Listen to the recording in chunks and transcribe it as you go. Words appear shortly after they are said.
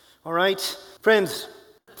All right, friends,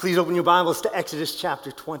 please open your Bibles to Exodus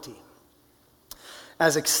chapter 20.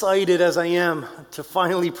 As excited as I am to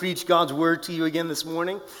finally preach God's word to you again this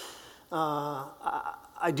morning,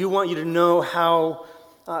 I do want you to know how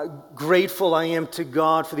grateful I am to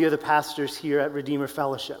God for the other pastors here at Redeemer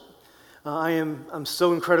Fellowship. I'm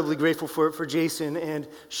so incredibly grateful for Jason and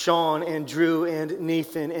Sean and Drew and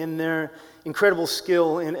Nathan and their incredible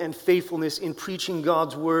skill and faithfulness in preaching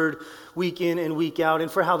God's word week in and week out,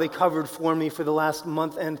 and for how they covered for me for the last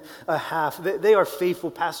month and a half. They are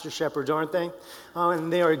faithful pastor shepherds, aren't they?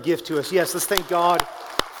 And they are a gift to us. Yes, let's thank God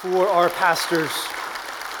for our pastors.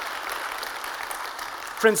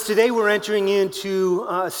 Friends, today we're entering into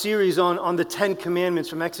a series on the 10 Commandments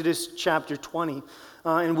from Exodus chapter 20.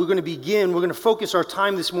 And we're going to focus our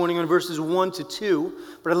time this morning on verses 1 to 2,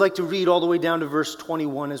 but I'd like to read all the way down to verse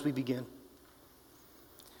 21 as we begin.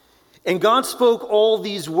 And God spoke all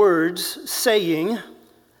these words, saying,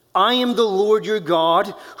 I am the Lord your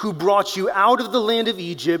God, who brought you out of the land of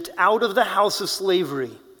Egypt, out of the house of slavery.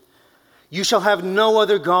 You shall have no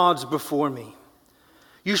other gods before me.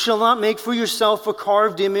 You shall not make for yourself a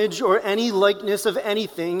carved image or any likeness of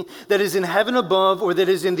anything that is in heaven above, or that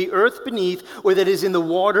is in the earth beneath, or that is in the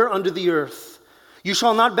water under the earth. You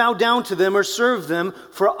shall not bow down to them or serve them,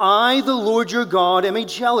 for I, the Lord your God, am a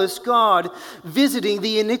jealous God, visiting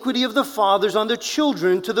the iniquity of the fathers on the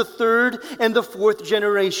children to the third and the fourth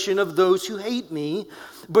generation of those who hate me,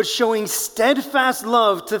 but showing steadfast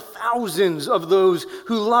love to thousands of those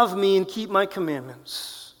who love me and keep my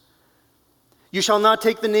commandments. You shall not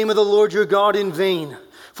take the name of the Lord your God in vain,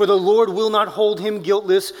 for the Lord will not hold him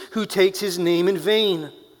guiltless who takes his name in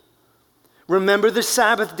vain. Remember the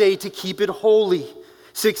Sabbath day to keep it holy.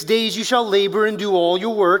 6 days you shall labor and do all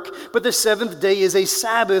your work, but the seventh day is a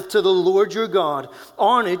Sabbath to the Lord your God.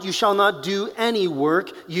 On it you shall not do any work,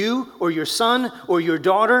 you or your son or your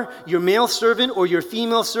daughter, your male servant or your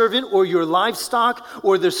female servant, or your livestock,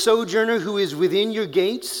 or the sojourner who is within your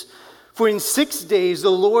gates. For in 6 days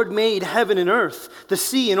the Lord made heaven and earth, the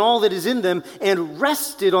sea and all that is in them, and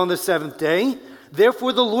rested on the seventh day.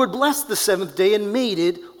 Therefore the Lord blessed the seventh day and made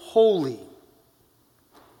it holy.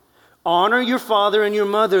 Honor your father and your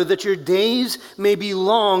mother, that your days may be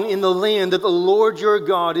long in the land that the Lord your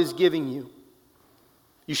God is giving you.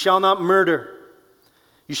 You shall not murder.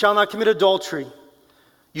 You shall not commit adultery.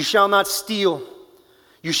 You shall not steal.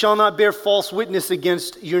 You shall not bear false witness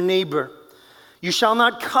against your neighbor. You shall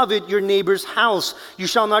not covet your neighbor's house. You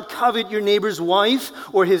shall not covet your neighbor's wife,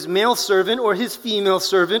 or his male servant, or his female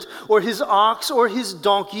servant, or his ox, or his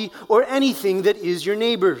donkey, or anything that is your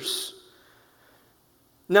neighbor's.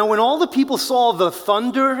 Now when all the people saw the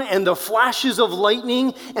thunder and the flashes of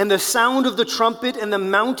lightning and the sound of the trumpet and the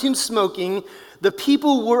mountain smoking, the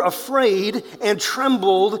people were afraid and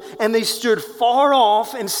trembled, and they stood far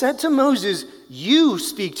off and said to Moses, You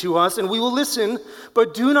speak to us and we will listen,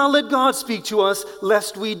 but do not let God speak to us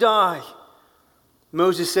lest we die.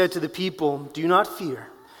 Moses said to the people, Do not fear,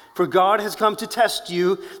 for God has come to test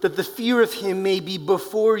you, that the fear of him may be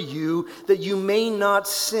before you, that you may not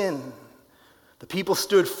sin. The people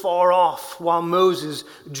stood far off while Moses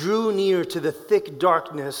drew near to the thick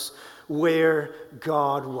darkness where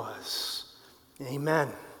God was. Amen.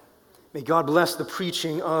 May God bless the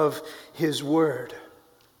preaching of his word.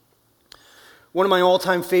 One of my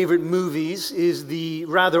all-time favorite movies is the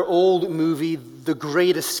rather old movie, The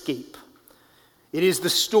Great Escape. It is the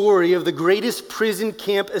story of the greatest prison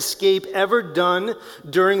camp escape ever done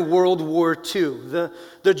during World War II.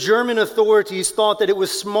 The German authorities thought that it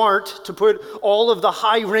was smart to put all of the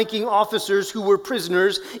high-ranking officers who were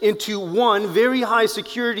prisoners into one very high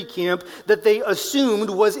security camp that they assumed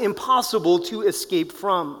was impossible to escape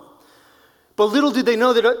from. But little did they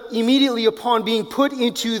know that immediately upon being put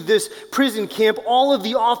into this prison camp, all of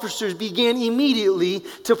the officers began immediately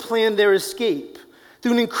to plan their escape.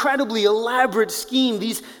 Through an incredibly elaborate scheme,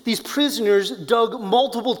 these prisoners dug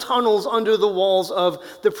multiple tunnels under the walls of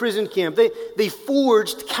the prison camp. They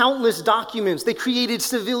forged countless documents. They created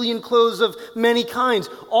civilian clothes of many kinds,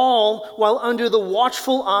 all while under the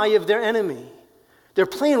watchful eye of their enemy. Their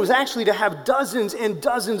plan was actually to have dozens and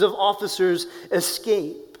dozens of officers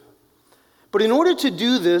escape. But in order to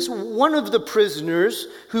do this, one of the prisoners,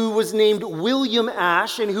 who was named William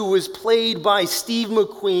Ash and who was played by Steve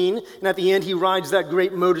McQueen, and at the end he rides that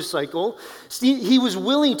great motorcycle, he was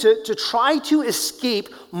willing to try to escape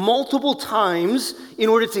multiple times in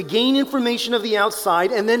order to gain information of the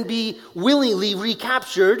outside and then be willingly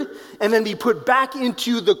recaptured and then be put back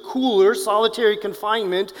into the cooler, solitary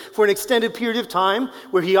confinement for an extended period of time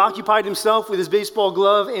where he occupied himself with his baseball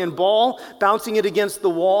glove and ball, bouncing it against the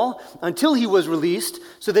wall until he was released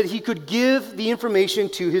so that he could give the information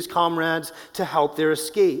to his comrades to help their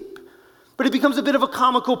escape. But it becomes a bit of a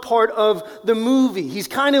comical part of the movie. He's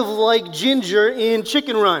kind of like Ginger in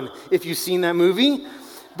Chicken Run, if you've seen that movie.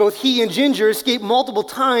 Both he and Ginger escape multiple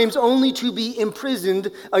times only to be imprisoned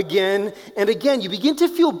again and again. You begin to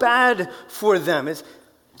feel bad for them. It's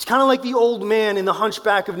kind of like the old man in The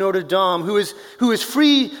Hunchback of Notre Dame who is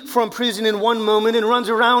free from prison in one moment and runs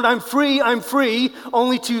around, I'm free,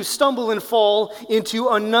 only to stumble and fall into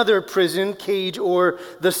another prison cage or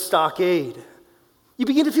the stockade. You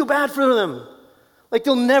begin to feel bad for them, like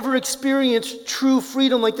they'll never experience true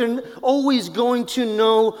freedom, like they're always going to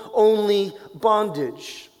know only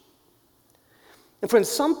bondage. And friends,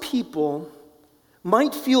 some people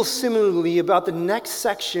might feel similarly about the next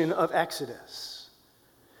section of Exodus.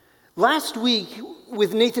 Last week,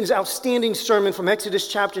 with Nathan's outstanding sermon from Exodus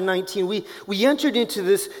chapter 19, we entered into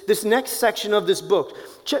this next section of this book.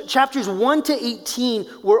 Chapters 1 to 18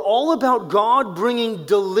 were all about God bringing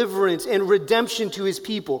deliverance and redemption to his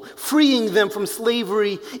people, freeing them from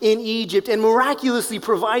slavery in Egypt and miraculously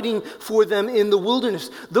providing for them in the wilderness.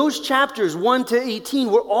 Those chapters 1 to 18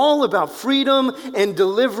 were all about freedom and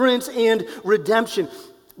deliverance and redemption.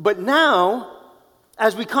 But now,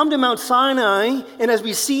 as we come to Mount Sinai, and as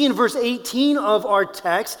we see in verse 18 of our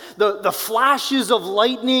text, the flashes of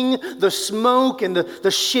lightning, the smoke, and the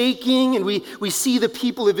shaking, and we see the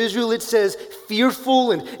people of Israel, it says,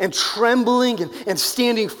 fearful and trembling and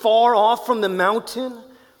standing far off from the mountain.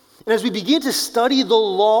 And as we begin to study the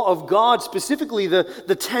law of God, specifically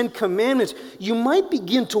the Ten Commandments, you might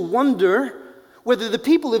begin to wonder whether the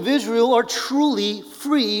people of Israel are truly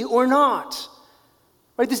free or not.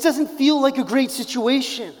 Right? This doesn't feel like a great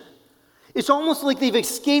situation. It's almost like they've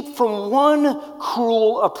escaped from one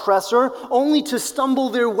cruel oppressor only to stumble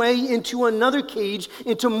their way into another cage,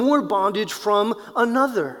 into more bondage from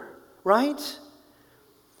another, right?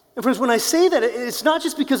 And friends, when I say that, it's not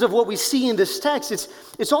just because of what we see in this text,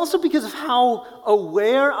 it's also because of how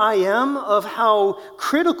aware I am of how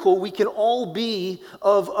critical we can all be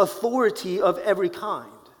of authority of every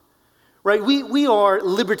kind. Right? We are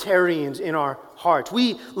libertarians in our hearts.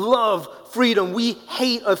 We love freedom. We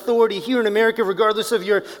hate authority. Here in America, regardless of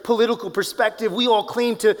your political perspective, we all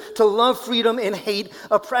claim to love freedom and hate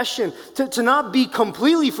oppression. To not be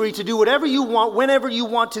completely free to do whatever you want, whenever you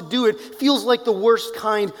want to do it, feels like the worst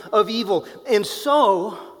kind of evil. And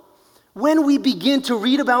so, when we begin to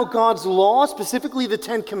read about God's law, specifically the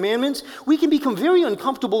Ten Commandments, we can become very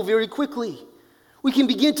uncomfortable very quickly. We can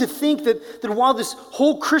begin to think that while this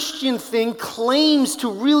whole Christian thing claims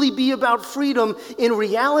to really be about freedom, in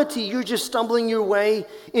reality, you're just stumbling your way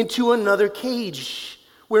into another cage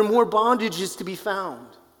where more bondage is to be found.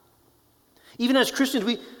 Even as Christians,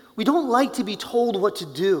 we don't like to be told what to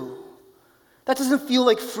do. That doesn't feel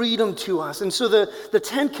like freedom to us. And so the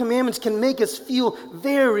Ten Commandments can make us feel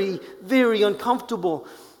very, very uncomfortable.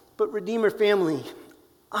 But Redeemer family,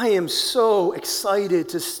 I am so excited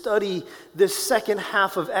to study this second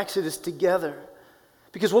half of Exodus together.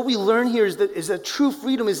 Because what we learn here is that true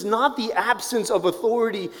freedom is not the absence of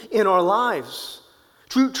authority in our lives.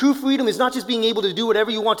 True freedom is not just being able to do whatever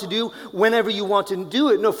you want to do whenever you want to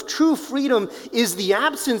do it. No, true freedom is the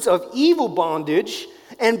absence of evil bondage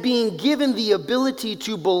and being given the ability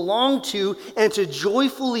to belong to and to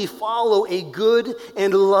joyfully follow a good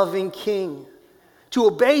and loving King. To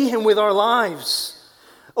obey him with our lives.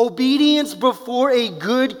 Obedience before a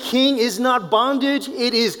good king is not bondage,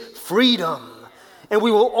 it is freedom. And we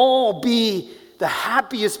will all be the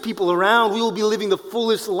happiest people around. We will be living the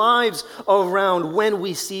fullest lives around when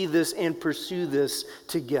we see this and pursue this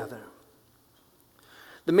together.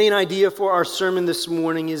 The main idea for our sermon this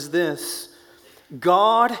morning is this: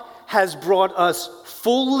 God has brought us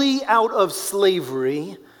fully out of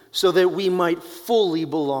slavery so that we might fully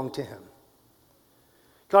belong to him.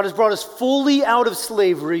 God has brought us fully out of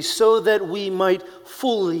slavery so that we might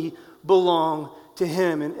fully belong to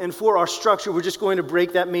him. And for our structure, we're just going to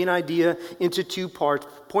break that main idea into two parts.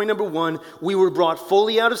 Point number one, we were brought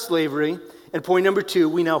fully out of slavery. And point number two,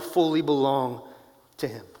 we now fully belong to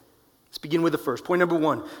him. Let's begin with the first. Point number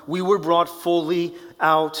one, we were brought fully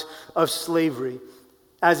out of slavery.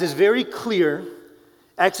 As is very clear,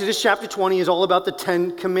 Exodus chapter 20 is all about the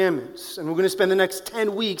 10 commandments. And we're going to spend the next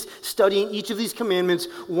 10 weeks studying each of these commandments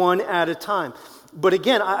one at a time. But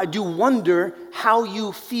again, I do wonder how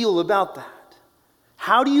you feel about that.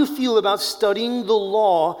 How do you feel about studying the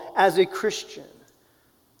law as a Christian?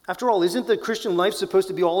 After all, isn't the Christian life supposed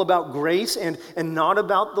to be all about grace and not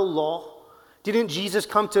about the law? Didn't Jesus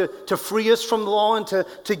come to free us from the law and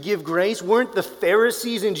to give grace? Weren't the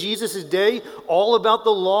Pharisees in Jesus' day all about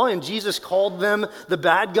the law and Jesus called them the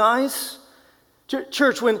bad guys?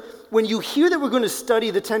 Church, when you hear that we're going to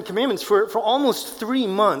study the Ten Commandments for almost 3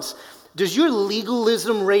 months, does your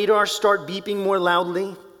legalism radar start beeping more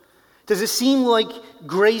loudly? Does it seem like a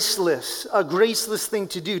graceless thing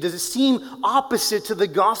to do? Does it seem opposite to the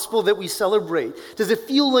gospel that we celebrate? Does it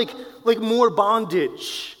feel like more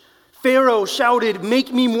bondage? Pharaoh shouted,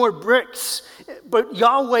 "Make me more bricks." But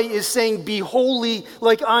Yahweh is saying, "Be holy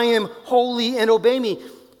like I am holy and obey me."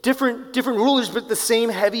 Different rulers, but the same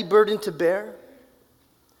heavy burden to bear.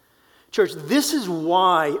 Church, this is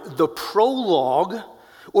why the prologue,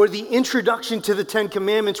 or the introduction to the Ten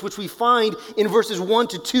Commandments, which we find in verses 1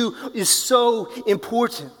 to 2, is so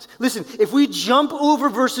important. Listen, if we jump over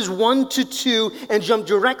verses 1 to 2 and jump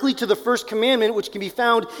directly to the first commandment, which can be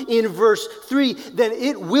found in verse 3, then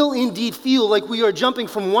it will indeed feel like we are jumping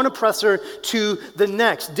from one oppressor to the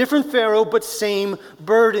next. Different Pharaoh, but same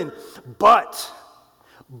burden. But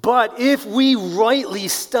if we rightly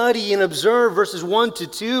study and observe verses 1 to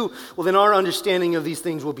 2, well, then our understanding of these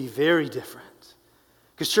things will be very different.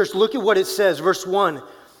 Because, church, look at what it says, verse 1.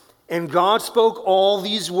 And God spoke all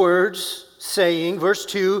these words, saying, verse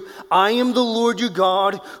 2, I am the Lord your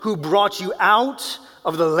God who brought you out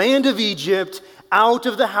of the land of Egypt, out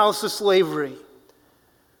of the house of slavery.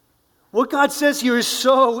 What God says here is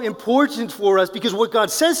so important for us because what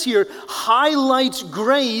God says here highlights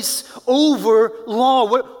grace over law.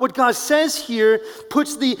 What God says here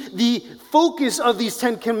puts the focus of these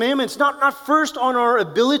Ten Commandments not first on our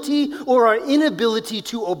ability or our inability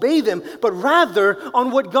to obey them, but rather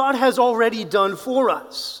on what God has already done for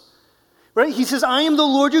us. Right? He says, I am the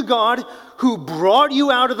Lord your God who brought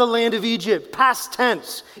you out of the land of Egypt. Past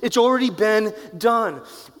tense. It's already been done.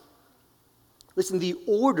 Listen, the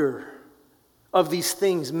order of these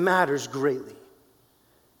things matters greatly.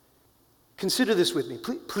 Consider this with me.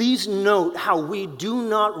 Please note how we do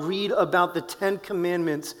not read about the Ten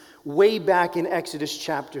Commandments way back in Exodus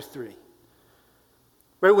chapter 3.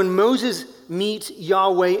 Right, when Moses meets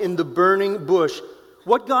Yahweh in the burning bush,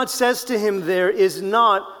 what God says to him there is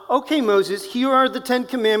not, okay, Moses, here are the Ten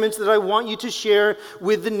Commandments that I want you to share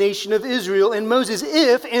with the nation of Israel. And Moses,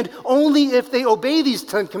 if and only if they obey these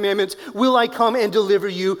Ten Commandments, will I come and deliver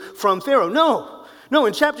you from Pharaoh. No,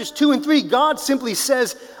 in chapters 2 and 3, God simply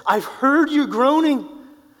says, I've heard your groaning.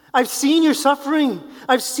 I've seen your suffering.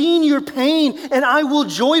 I've seen your pain, and I will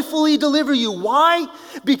joyfully deliver you. Why?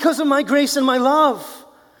 Because of my grace and my love.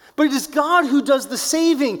 But it is God who does the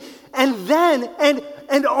saving. And then,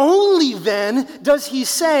 and only then, does he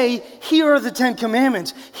say, here are the Ten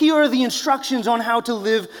Commandments. Here are the instructions on how to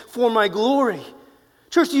live for my glory.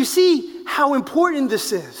 Church, do you see how important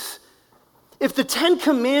this is? If the Ten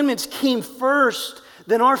Commandments came first,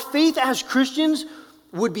 then our faith as Christians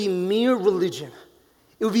would be mere religion.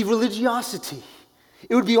 It would be religiosity.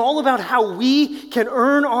 It would be all about how we can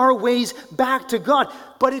earn our ways back to God.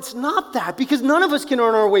 But it's not that, because none of us can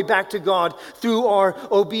earn our way back to God through our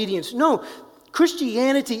obedience. No,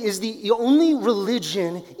 Christianity is the only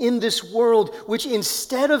religion in this world which,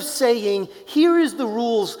 instead of saying, here are the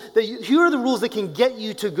rules that can get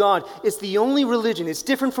you to God, it's the only religion. It's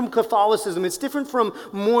different from Catholicism. It's different from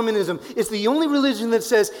Mormonism. It's the only religion that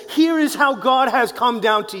says, here is how God has come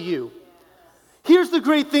down to you. Here's the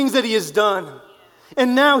great things that he has done.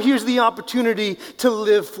 And now here's the opportunity to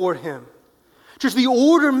live for him. Church, the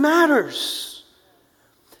order matters.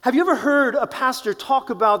 Have you ever heard a pastor talk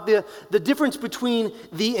about the difference between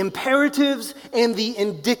the imperatives and the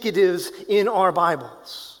indicatives in our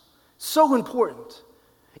Bibles? So important.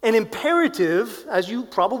 An imperative, as you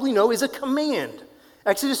probably know, is a command.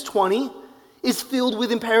 Exodus 20 is filled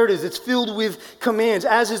with imperatives. It's filled with commands,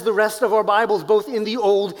 as is the rest of our Bibles, both in the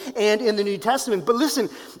Old and in the New Testament. But listen,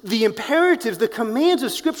 the imperatives, the commands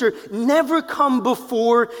of Scripture never come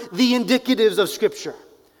before the indicatives of Scripture.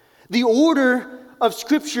 The order of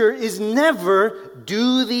Scripture is never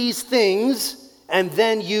do these things and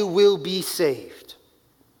then you will be saved.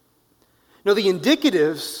 No, the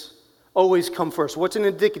indicatives always come first. What's an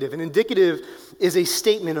indicative? An indicative is a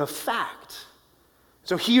statement of fact.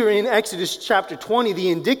 So here in Exodus chapter 20, the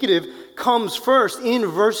indicative comes first in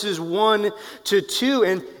verses 1 to 2,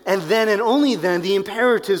 and then and only then the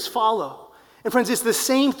imperatives follow. And friends, it's the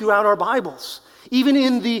same throughout our Bibles. Even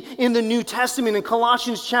in the New Testament, in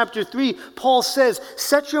Colossians chapter 3, Paul says,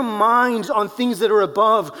 set your minds on things that are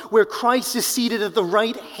above, where Christ is seated at the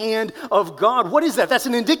right hand of God. What is that? That's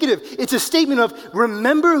an indicative. It's a statement of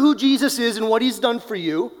remember who Jesus is and what he's done for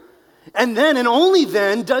you. And then, and only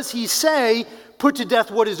then, does he say, put to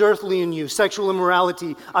death what is earthly in you, sexual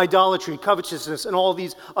immorality, idolatry, covetousness, and all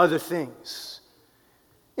these other things.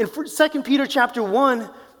 In 2 Peter chapter 1,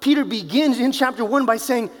 Peter begins in chapter 1 by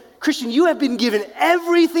saying, Christian, you have been given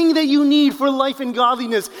everything that you need for life and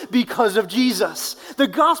godliness because of Jesus. The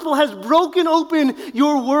gospel has broken open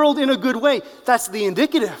your world in a good way. That's the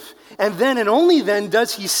indicative. And then and only then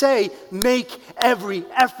does he say, make every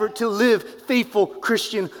effort to live faithful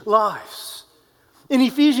Christian lives. In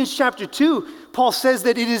Ephesians chapter 2, Paul says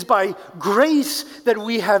that it is by grace that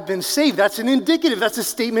we have been saved. That's an indicative. That's a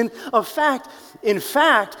statement of fact. In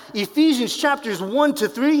fact, Ephesians chapters 1 to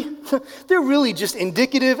 3, they're really just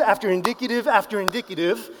indicative after indicative after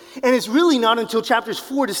indicative. And it's really not until chapters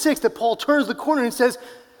 4 to 6 that Paul turns the corner and says,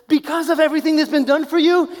 because of everything that's been done for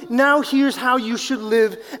you, now here's how you should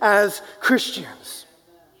live as Christians.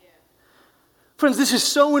 Friends, this is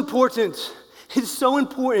so important. It's so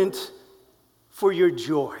important for your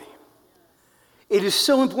joy. It is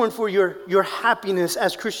so important for your happiness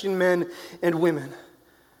as Christian men and women.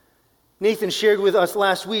 Nathan shared with us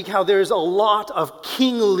last week how there's a lot of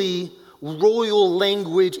kingly, royal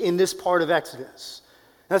language in this part of Exodus.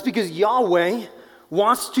 That's because Yahweh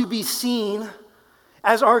wants to be seen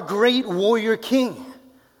as our great warrior king.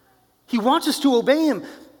 He wants us to obey him,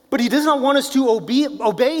 but he does not want us to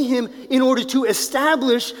obey him in order to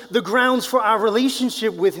establish the grounds for our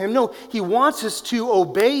relationship with him. No, he wants us to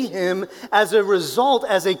obey him as a result,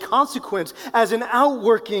 as a consequence, as an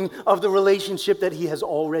outworking of the relationship that he has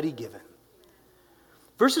already given.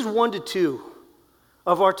 Verses 1 to 2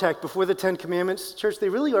 of our text before the Ten Commandments, church, they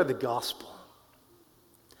really are the gospel.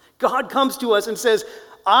 God comes to us and says,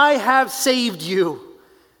 I have saved you.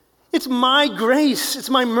 It's my grace. It's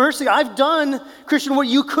my mercy. I've done, Christian, what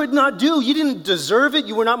you could not do. You didn't deserve it.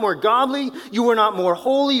 You were not more godly. You were not more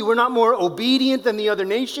holy. You were not more obedient than the other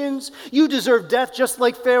nations. You deserved death just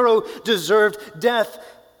like Pharaoh deserved death.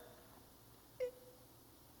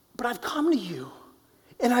 But I've come to you,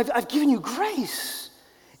 and I've given you grace.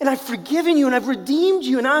 And I've forgiven you, and I've redeemed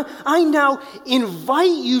you, and I now invite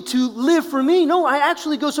you to live for me. No, I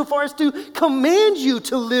actually go so far as to command you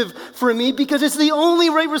to live for me because it's the only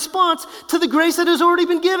right response to the grace that has already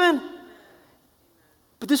been given.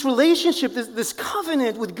 But this relationship, this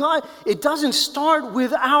covenant with God, it doesn't start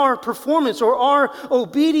with our performance or our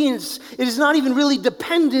obedience. It is not even really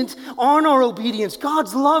dependent on our obedience.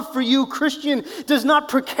 God's love for you, Christian, does not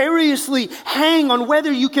precariously hang on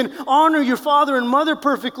whether you can honor your father and mother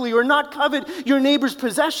perfectly or not covet your neighbor's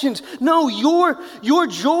possessions. No, your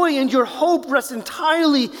joy and your hope rests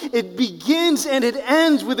entirely. It begins and it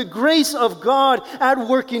ends with the grace of God at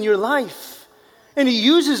work in your life. And he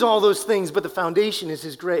uses all those things, but the foundation is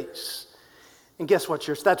his grace. And guess what,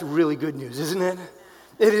 church? That's really good news, isn't it?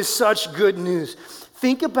 It is such good news.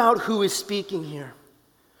 Think about who is speaking here,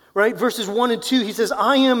 right? Verses 1 and 2, he says,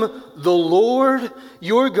 I am the Lord,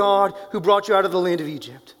 your God, who brought you out of the land of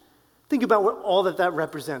Egypt. Think about what all that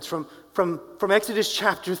represents from Exodus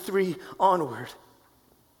chapter 3 onward.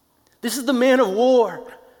 This is the man of war,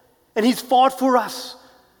 and he's fought for us.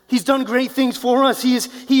 He's done great things for us. He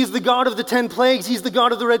is the God of the 10 plagues. He's the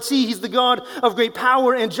God of the Red Sea. He's the God of great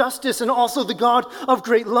power and justice, and also the God of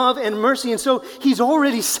great love and mercy. And so he's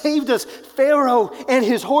already saved us. Pharaoh and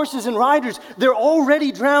his horses and riders, they're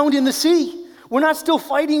already drowned in the sea. We're not still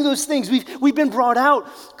fighting those things. We've been brought out.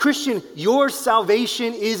 Christian, your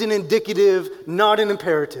salvation is an indicative, not an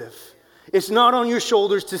imperative. It's not on your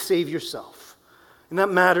shoulders to save yourself. And that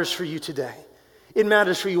matters for you today. It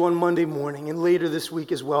matters for you on Monday morning and later this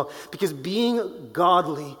week as well, because being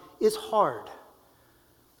godly is hard.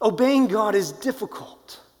 Obeying God is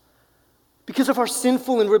difficult because of our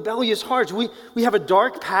sinful and rebellious hearts. We have a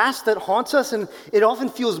dark past that haunts us, and it often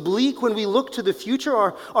feels bleak when we look to the future.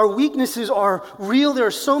 Our weaknesses are real. There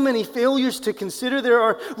are so many failures to consider. There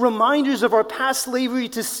are reminders of our past slavery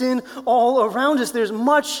to sin all around us. There's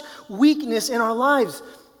much weakness in our lives.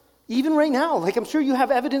 Even right now, like I'm sure you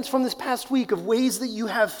have evidence from this past week of ways that you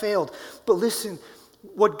have failed. But listen,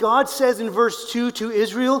 what God says in verse 2 to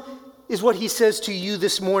Israel is what he says to you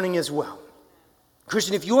this morning as well.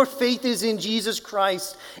 Christian, if your faith is in Jesus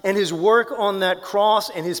Christ and his work on that cross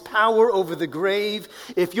and his power over the grave,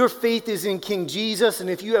 if your faith is in King Jesus and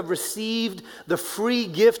if you have received the free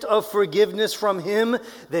gift of forgiveness from him,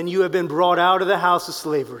 then you have been brought out of the house of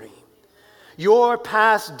slavery. Your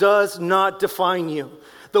past does not define you.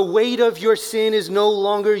 The weight of your sin is no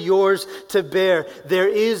longer yours to bear. There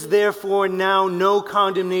is therefore now no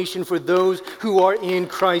condemnation for those who are in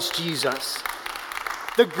Christ Jesus.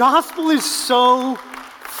 The gospel is so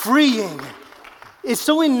freeing. It's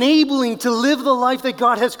so enabling to live the life that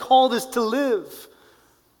God has called us to live.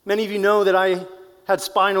 Many of you know that I had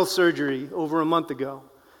spinal surgery over a month ago,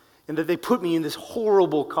 and that they put me in this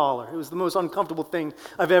horrible collar. It was the most uncomfortable thing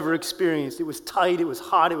I've ever experienced. It was tight, it was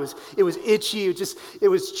hot, it was itchy, it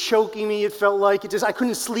was choking me, it felt like. I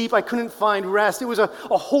couldn't sleep, I couldn't find rest. It was a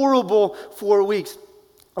horrible 4 weeks.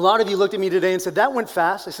 A lot of you looked at me today and said, that went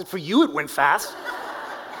fast. I said, for you it went fast.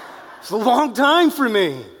 It's a long time for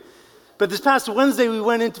me. But this past Wednesday, we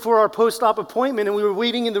went in for our post-op appointment, and we were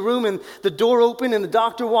waiting in the room, and the door opened, and the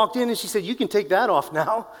doctor walked in, and she said, you can take that off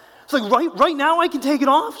now. It's like, right now I can take it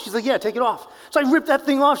off? She's like, yeah, take it off. So I ripped that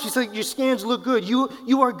thing off. She's like, your scans look good.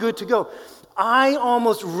 You are good to go. I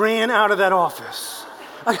almost ran out of that office.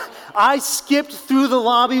 I skipped through the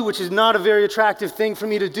lobby, which is not a very attractive thing for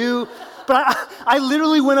me to do. But I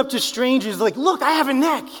literally went up to strangers like, look, I have a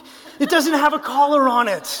neck. It doesn't have a collar on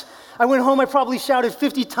it. I went home, I probably shouted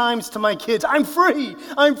 50 times to my kids, I'm free,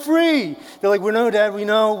 I'm free. They're like, we know, Dad, we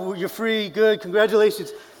know, you're free, good,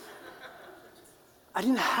 congratulations. I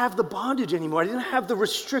didn't have the bondage anymore. I didn't have the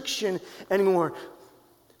restriction anymore.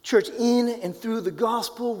 Church, in and through the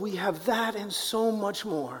gospel, we have that and so much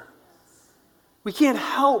more. We can't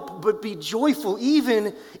help but be joyful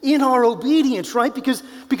even in our obedience, right? Because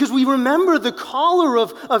we remember the collar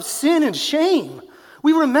of sin and shame.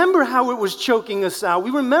 We remember how it was choking us out. We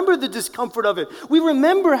remember the discomfort of it. We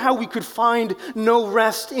remember how we could find no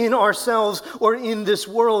rest in ourselves or in this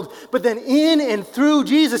world. But then in and through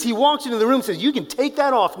Jesus, he walks into the room and says, you can take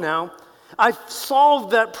that off now. I've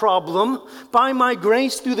solved that problem. By my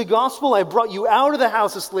grace through the gospel, I brought you out of the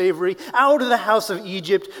house of slavery, out of the house of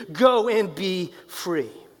Egypt. Go and be free.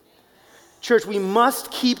 Church, we must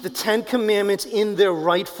keep the 10 Commandments in their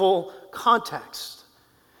rightful context.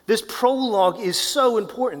 This prologue is so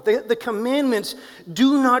important. The commandments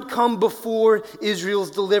do not come before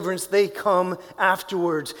Israel's deliverance. They come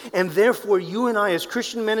afterwards. And therefore, you and I as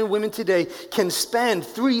Christian men and women today can spend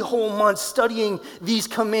 3 whole months studying these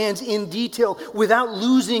commands in detail without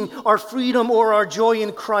losing our freedom or our joy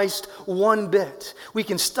in Christ one bit. We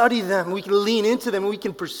can study them, we can lean into them, we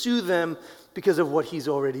can pursue them because of what he's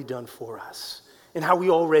already done for us and how we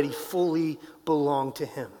already fully belong to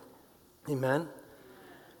him. Amen?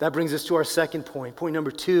 That brings us to our second point. Point number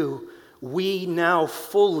 2, we now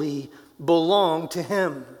fully belong to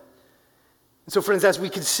him. And so friends, as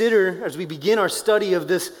we begin our study of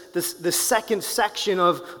this second section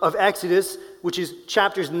of Exodus, which is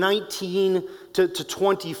chapters 19 to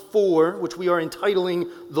 24, which we are entitling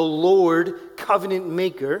The Lord, Covenant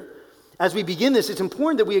Maker. As we begin this, it's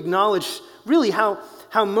important that we acknowledge really how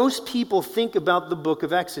most people think about the book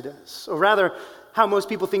of Exodus, or rather, how most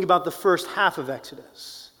people think about the first half of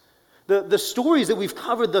Exodus. The stories that we've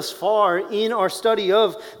covered thus far in our study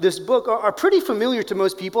of this book are pretty familiar to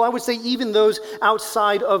most people. I would say even those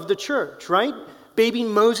outside of the church, right? Baby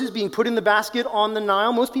Moses being put in the basket on the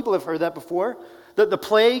Nile. Most people have heard that before. The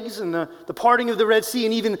plagues and the parting of the Red Sea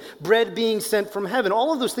and even bread being sent from heaven.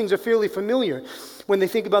 All of those things are fairly familiar when they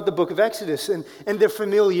think about the book of Exodus. And their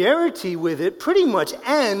familiarity with it pretty much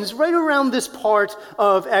ends right around this part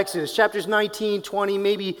of Exodus. Chapters 19, 20,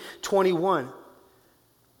 maybe 21.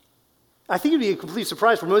 I think it'd be a complete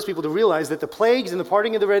surprise for most people to realize that the plagues and the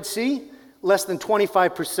parting of the Red Sea, less than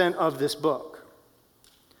 25% of this book.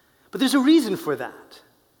 But there's a reason for that.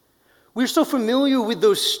 We're so familiar with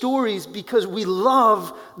those stories because we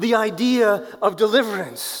love the idea of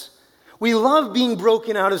deliverance. We love being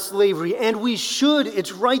broken out of slavery, and we should.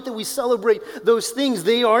 It's right that we celebrate those things.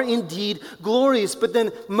 They are indeed glorious. But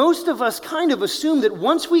then most of us kind of assume that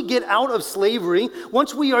once we get out of slavery,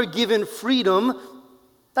 once we are given freedom,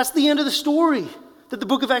 that's the end of the story, that the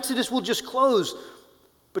book of Exodus will just close.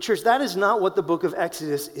 But church, that is not what the book of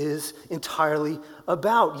Exodus is entirely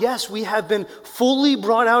about. Yes, we have been fully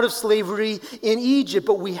brought out of slavery in Egypt,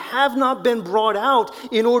 but we have not been brought out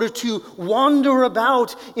in order to wander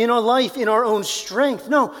about in our life in our own strength.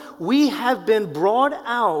 No, we have been brought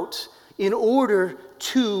out in order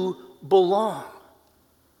to belong.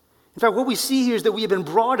 In fact, what we see here is that we have been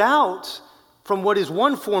brought out from what is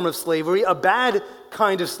one form of slavery, a bad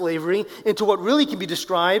kind of slavery, into what really can be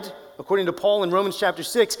described, according to Paul in Romans chapter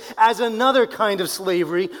 6, as another kind of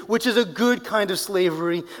slavery, which is a good kind of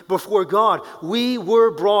slavery before God. We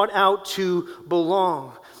were brought out to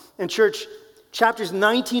belong. And church, chapters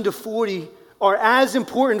 19 to 40 are as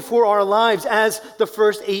important for our lives as the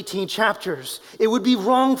first 18 chapters. It would be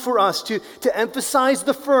wrong for us to emphasize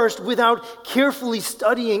the first without carefully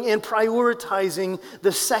studying and prioritizing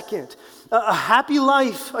the second. A happy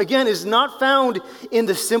life, again, is not found in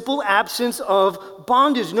the simple absence of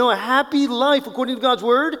bondage. No, a happy life, according to God's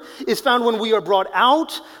word, is found when we are brought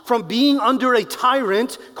out from being under a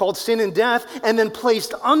tyrant called sin and death, and then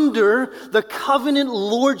placed under the covenant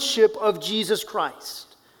lordship of Jesus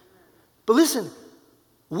Christ. But listen,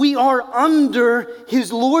 we are under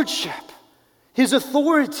his lordship, his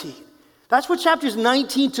authority. That's what chapters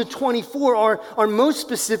 19 to 24 are most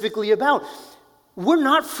specifically about. We're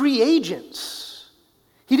not free agents.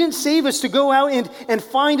 He didn't save us to go out and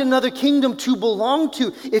find another kingdom to belong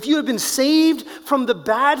to. If you have been saved from the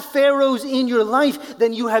bad pharaohs in your life,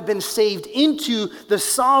 then you have been saved into the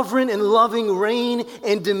sovereign and loving reign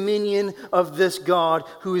and dominion of this God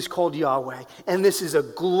who is called Yahweh. And this is a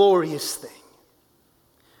glorious thing.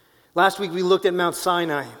 Last week we looked at Mount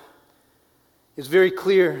Sinai. It's very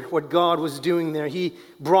clear what God was doing there. He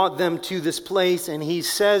brought them to this place and he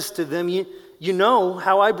says to them, You know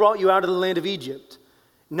how I brought you out of the land of Egypt.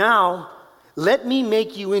 Now, let me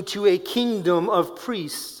make you into a kingdom of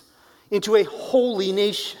priests, into a holy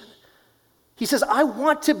nation. He says, I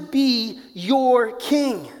want to be your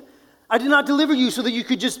king. I did not deliver you so that you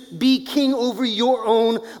could just be king over your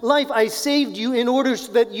own life. I saved you in order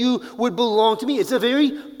so that you would belong to me. It's a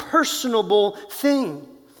very personable thing.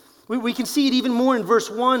 We can see it even more in verse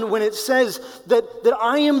 1 when it says that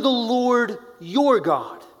I am the Lord your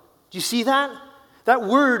God. Do you see that? That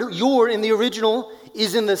word, your, in the original,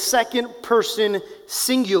 is in the second person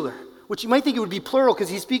singular, which you might think it would be plural because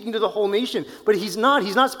he's speaking to the whole nation, but he's not.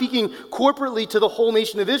 He's not speaking corporately to the whole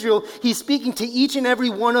nation of Israel. He's speaking to each and every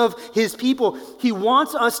one of his people. He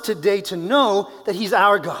wants us today to know that he's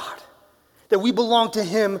our God, that we belong to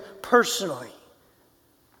him personally.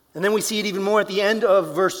 And then we see it even more at the end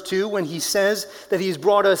of verse 2 when he says that he's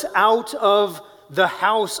brought us out of the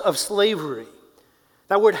house of slavery.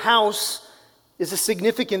 That word house is a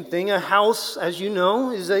significant thing. A house, as you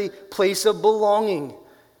know, is a place of belonging.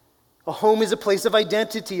 A home is a place of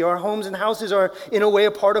identity. Our homes and houses are, in a way,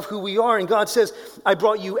 a part of who we are. And God says, I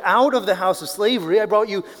brought you out of the house of slavery. I brought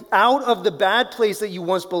you out of the bad place that you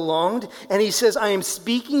once belonged. And he says, I am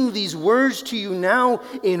speaking these words to you now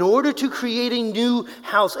in order to create a new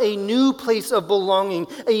house, a new place of belonging,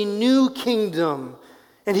 a new kingdom.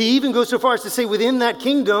 And he even goes so far as to say within that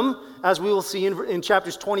kingdom, as we will see in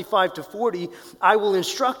chapters 25 to 40, I will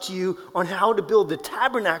instruct you on how to build the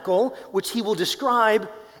tabernacle, which he will describe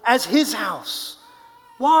as his house.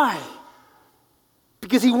 Why?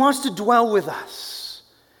 Because he wants to dwell with us.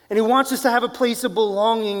 And he wants us to have a place of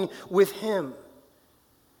belonging with him.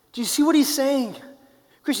 Do you see what he's saying?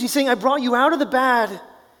 Christian, he's saying, I brought you out of the bad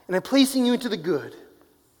and I'm placing you into the good.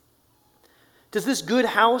 Does this good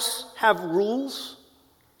house have rules?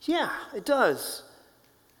 Yeah, it does.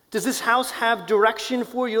 Does this house have direction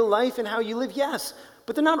for your life and how you live? Yes,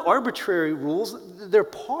 but they're not arbitrary rules. They're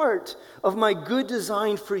part of my good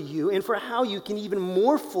design for you and for how you can even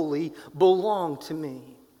more fully belong to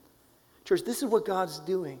me. Church, this is what God's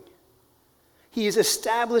doing. He is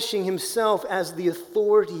establishing himself as the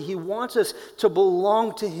authority. He wants us to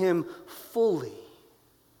belong to him fully.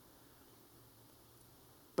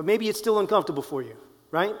 But maybe it's still uncomfortable for you.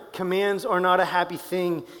 Right? Commands are not a happy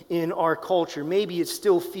thing in our culture. Maybe it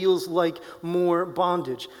still feels like more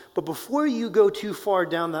bondage. But before you go too far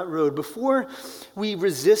down that road, before we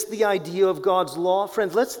resist the idea of God's law,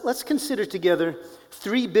 friends, let's consider together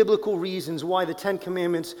 3 biblical reasons why the 10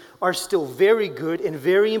 Commandments are still very good and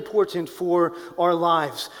very important for our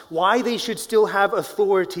lives. Why they should still have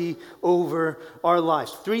authority over our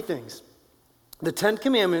lives. 3 things. The 10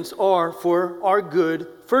 Commandments are for our good,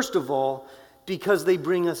 first of all, because they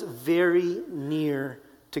bring us very near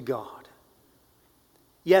to God.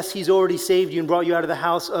 Yes, he's already saved you and brought you out of the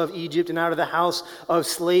house of Egypt and out of the house of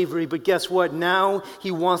slavery, but guess what? Now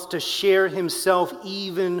he wants to share himself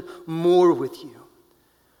even more with you.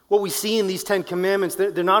 What we see in these 10 commandments,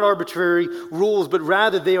 they're not arbitrary rules, but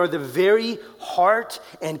rather they are the very heart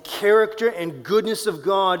and character and goodness of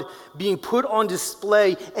God being put on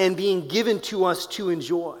display and being given to us to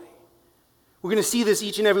enjoy. We're going to see this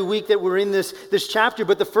each and every week that we're in this chapter,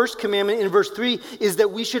 but the first commandment in verse 3 is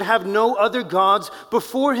that we should have no other gods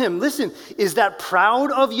before him. Listen, is that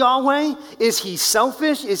proud of Yahweh? Is he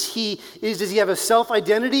selfish? Does he have a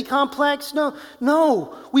self-identity complex?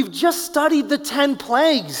 No. We've just studied the 10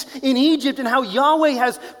 plagues in Egypt and how Yahweh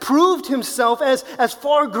has proved himself as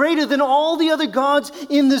far greater than all the other gods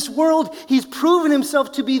in this world. He's proven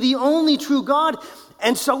himself to be the only true God.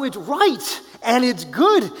 And so it's right and it's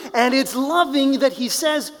good, and it's loving that he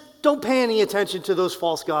says, don't pay any attention to those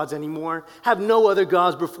false gods anymore. Have no other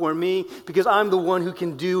gods before me, because I'm the one who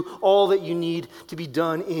can do all that you need to be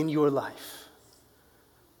done in your life.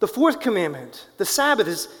 The fourth commandment, the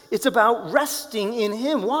Sabbath, it's about resting in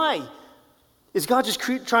him. Why? Is God just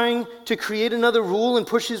trying to create another rule and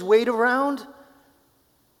push his weight around?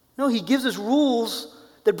 No, he gives us rules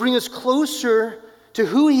that bring us closer to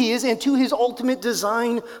who he is and to his ultimate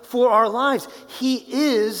design for our lives. He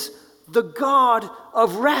is the God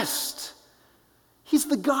of rest. He's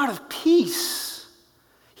the God of peace.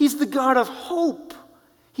 He's the God of hope.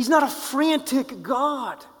 He's not a frantic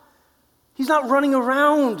God. He's not running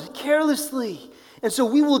around carelessly. And so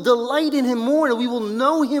we will delight in him more, and we will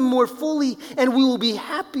know him more fully, and we will be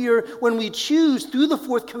happier when we choose, through the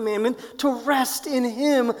fourth commandment, to rest in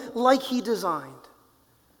him like he designed.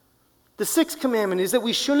 The sixth commandment is that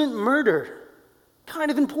we shouldn't murder.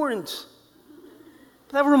 Kind of important.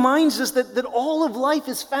 That reminds us that all of life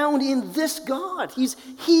is found in this God.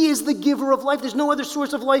 He is the giver of life. There's no other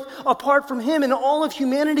source of life apart from him. And all of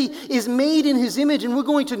humanity is made in his image. And we're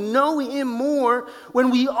going to know him more when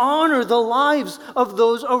we honor the lives of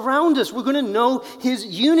those around us. We're going to know his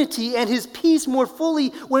unity and his peace more fully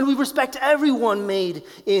when we respect everyone made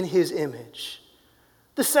in his image.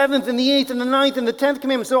 The seventh and the eighth and the ninth and the 10th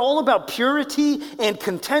commandments, they're all about purity and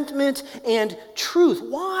contentment and truth.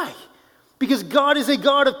 Why? Because God is a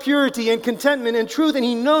God of purity and contentment and truth, and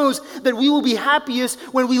he knows that we will be happiest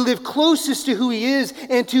when we live closest to who he is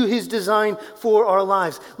and to his design for our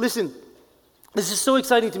lives. Listen, this is so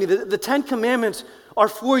exciting to me. The 10 commandments are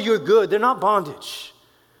for your good. They're not bondage.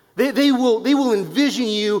 They will envision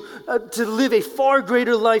you to live a far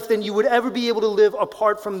greater life than you would ever be able to live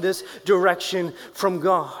apart from this direction from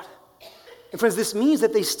God. And friends, this means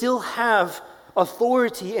that they still have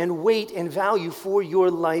authority and weight and value for your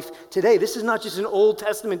life today. This is not just an Old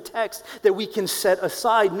Testament text that we can set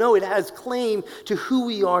aside. No, it has claim to who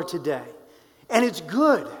we are today. And it's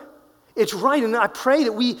good. It's right. And I pray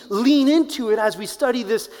that we lean into it as we study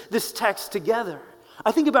this text together.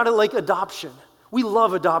 I think about it like adoption. We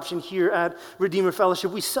love adoption here at Redeemer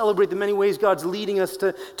Fellowship. We celebrate the many ways God's leading us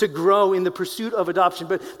to grow in the pursuit of adoption.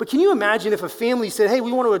 But can you imagine if a family said, hey,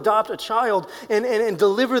 we want to adopt a child and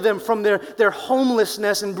deliver them from their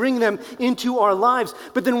homelessness and bring them into our lives.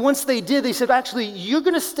 But then once they did, they said, actually, you're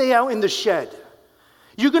going to stay out in the shed.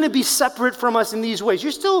 You're going to be separate from us in these ways.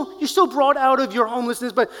 You're still brought out of your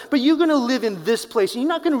homelessness, but you're going to live in this place. And you're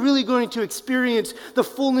not really going to experience the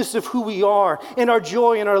fullness of who we are and our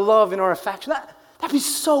joy and our love and our affection. That'd be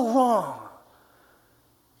so wrong.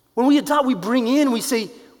 When we adopt, we bring in, we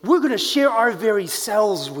say, we're going to share our very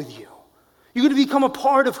selves with you. You're going to become a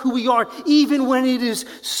part of who we are, even when it is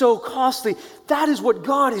so costly. That is what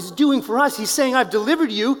God is doing for us. He's saying, I've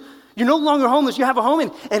delivered you. You're no longer homeless. You have a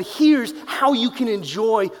home. And here's how you can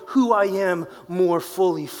enjoy who I am more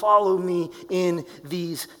fully. Follow me in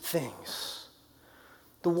these things.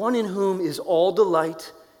 The one in whom is all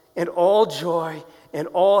delight and all joy and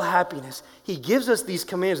all happiness. He gives us these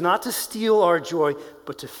commands not to steal our joy,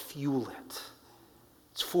 but to fuel it.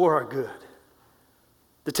 It's for our good.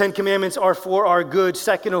 The 10 commandments are for our good,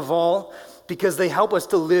 second of all, because they help us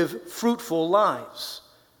to live fruitful lives.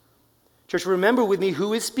 Church, remember with me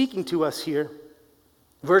who is speaking to us here.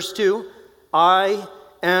 Verse 2, I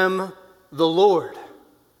am the Lord.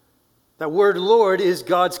 That word Lord is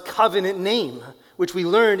God's covenant name, which we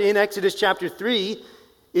learned in Exodus chapter 3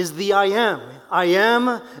 is the I am. I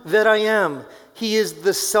am that I am. He is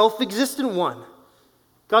the self-existent one.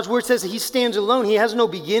 God's word says that he stands alone. He has no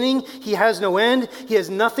beginning. He has no end. He has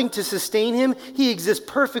nothing to sustain him. He exists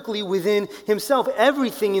perfectly within himself.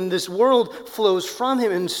 Everything in this world flows from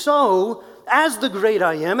him. And so, as the great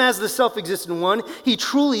I am, as the self-existent one, he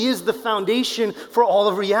truly is the foundation for all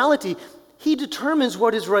of reality. He determines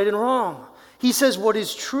what is right and wrong. He says what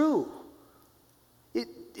is true.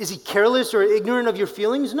 Is he careless or ignorant of your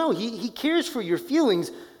feelings? No, he cares for your feelings.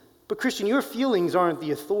 But Christian, your feelings aren't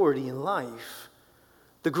the authority in life.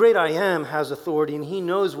 The great I am has authority, and he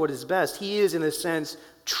knows what is best. He is, in a sense,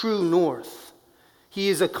 true north. He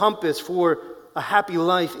is a compass for a happy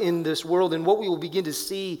life in this world. And what we will begin to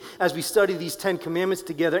see as we study these 10 commandments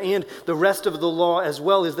together and the rest of the law as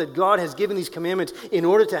well is that God has given these commandments in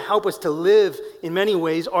order to help us to live, in many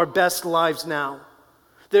ways, our best lives now.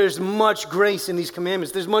 There's much grace in these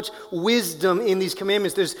commandments. There's much wisdom in these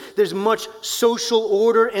commandments. There's much social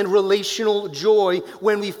order and relational joy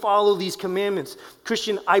when we follow these commandments.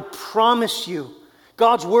 Christian, I promise you,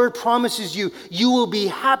 God's word promises you, you will be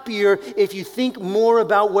happier if you think more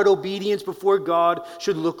about what obedience before God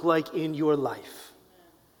should look like in your life.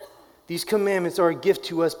 These commandments are a gift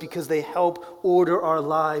to us because they help order our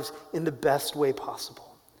lives in the best way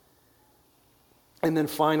possible. And then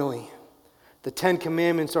finally, the 10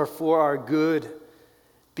 commandments are for our good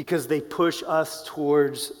because they push us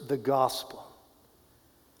towards the gospel.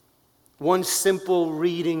 One simple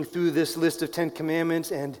reading through this list of 10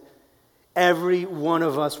 commandments, and every one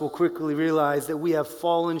of us will quickly realize that we have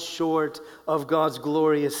fallen short of God's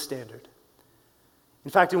glorious standard.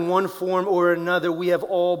 In fact, in one form or another, we have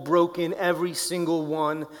all broken every single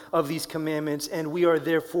one of these commandments, and we are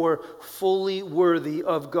therefore fully worthy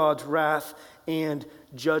of God's wrath and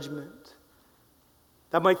judgment.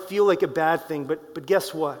 That might feel like a bad thing, but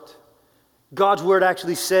guess what? God's word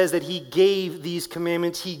actually says that he gave these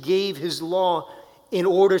commandments, he gave his law in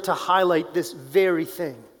order to highlight this very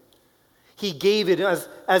thing. He gave it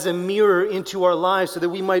as a mirror into our lives so that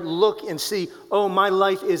we might look and see, oh, my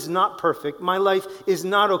life is not perfect. My life is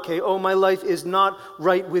not okay. Oh, my life is not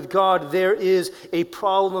right with God. There is a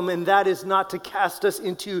problem, and that is not to cast us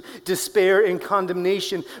into despair and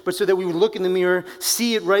condemnation, but so that we would look in the mirror,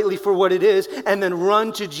 see it rightly for what it is, and then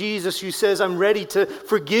run to Jesus who says, I'm ready to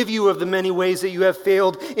forgive you of the many ways that you have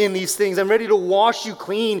failed in these things. I'm ready to wash you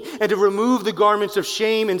clean and to remove the garments of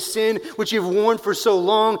shame and sin which you've worn for so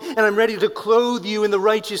long, and I'm ready to clothe you in the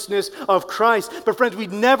righteousness of Christ. But friends,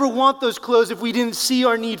 we'd never want those clothes if we didn't see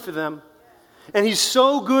our need for them. And he's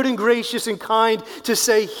so good and gracious and kind to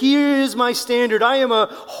say, here is my standard. I am a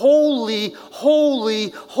holy,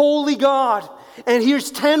 holy, holy God. And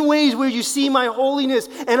here's 10 ways where you see my holiness,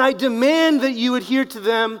 and I demand that you adhere to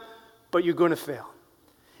them, but you're going to fail.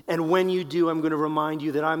 And when you do, I'm going to remind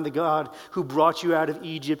you that I'm the God who brought you out of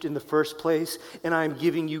Egypt in the first place, and I'm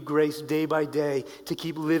giving you grace day by day to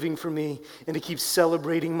keep living for me and to keep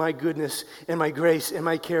celebrating my goodness and my grace and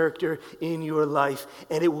my character in your life,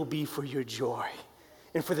 and it will be for your joy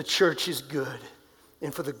and for the church's good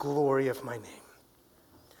and for the glory of my name.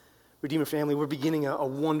 Redeemer family, we're beginning a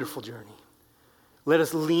wonderful journey. Let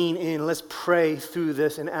us lean in. Let's pray through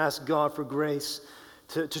this and ask God for grace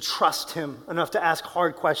to trust him enough to ask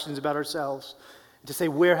hard questions about ourselves, and to say,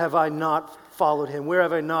 where have I not followed him? Where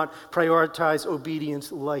have I not prioritized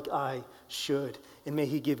obedience like I should? And may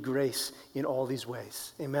he give grace in all these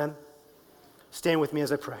ways. Amen? Stand with me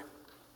as I pray.